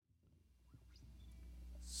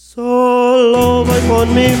Solo voy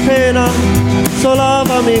con mi pena, sola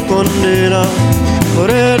va mi condena. Por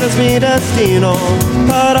eres mi destino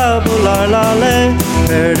para volar la ley.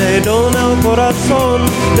 Perdón el corazón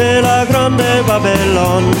de la grande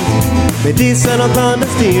Babelón. Me dicen el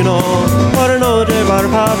clandestino por no llevar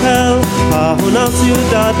papel a una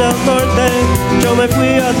ciudad del norte. Yo me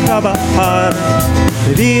fui a trabajar,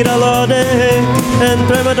 mi vida lo dejé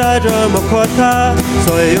entre medalla y mocota.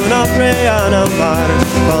 Soy una estrella en el mar,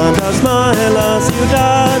 fantasma en la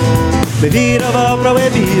ciudad. Mi vida va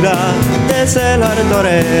prohibida desde la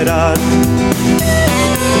torera.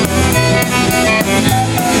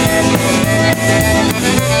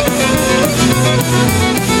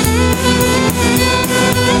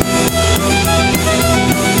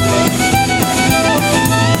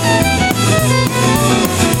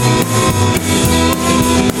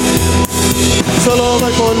 Solo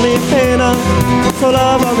voy con mi pena,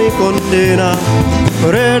 sola va mi condena.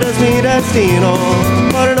 Por eres mi destino,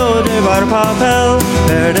 por no llevar papel.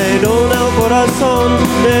 Perdón el corazón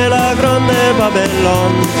de la grande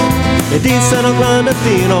Babelón. Me dicen el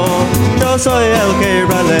clandestino, yo soy el que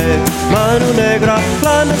rale. Mano negra,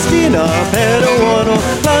 clandestina, peruano,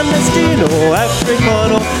 clandestino,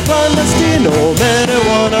 africano, clandestino,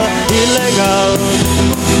 marihuana, ilegal.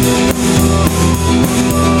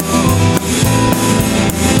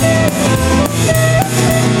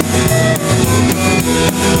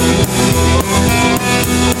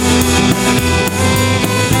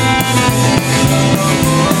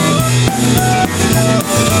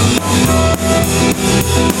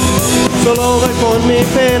 Solo voy con mi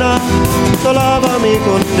pena, sola va mi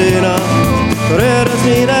condena. Tú eres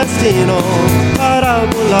mi destino para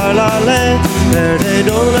volar la ley.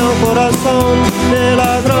 Perdón el corazón de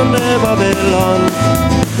la grande Babelón.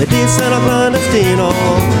 Me dicen el clandestino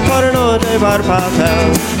por no llevar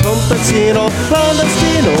papel. Campesino,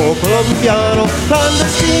 clandestino, colombiano,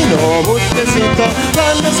 clandestino, busquecito,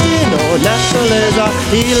 clandestino, naturaleza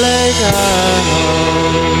ilegal.